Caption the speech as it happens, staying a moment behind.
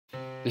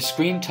The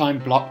Screen Time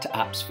Blocked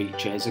Apps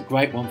feature is a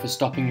great one for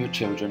stopping your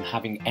children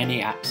having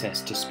any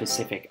access to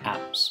specific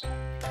apps.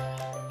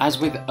 As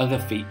with other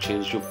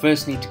features, you'll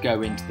first need to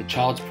go into the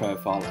child's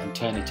profile and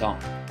turn it on.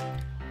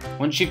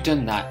 Once you've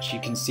done that, you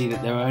can see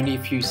that there are only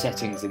a few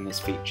settings in this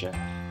feature,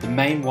 the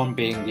main one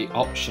being the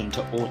option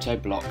to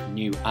auto-block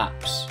new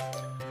apps.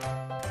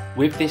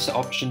 With this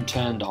option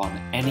turned on,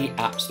 any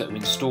apps that are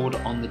installed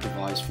on the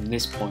device from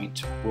this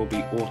point will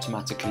be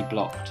automatically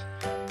blocked.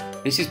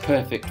 This is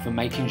perfect for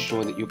making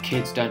sure that your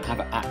kids don't have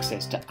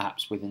access to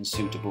apps with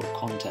unsuitable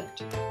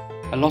content.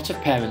 A lot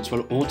of parents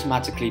will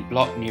automatically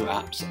block new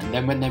apps, and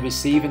then when they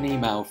receive an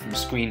email from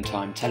Screen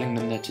Time telling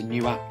them that a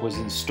new app was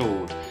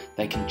installed,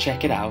 they can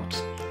check it out,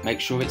 make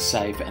sure it's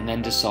safe, and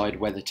then decide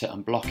whether to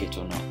unblock it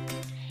or not.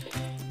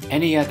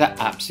 Any other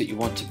apps that you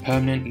want to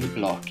permanently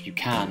block, you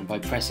can by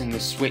pressing the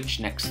switch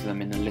next to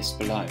them in the list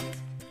below.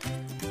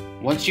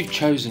 Once you've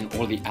chosen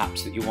all the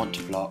apps that you want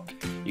to block,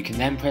 you can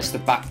then press the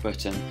back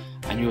button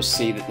and you'll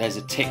see that there's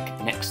a tick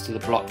next to the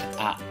blocked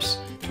apps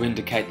to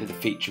indicate that the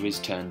feature is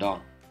turned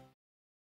on.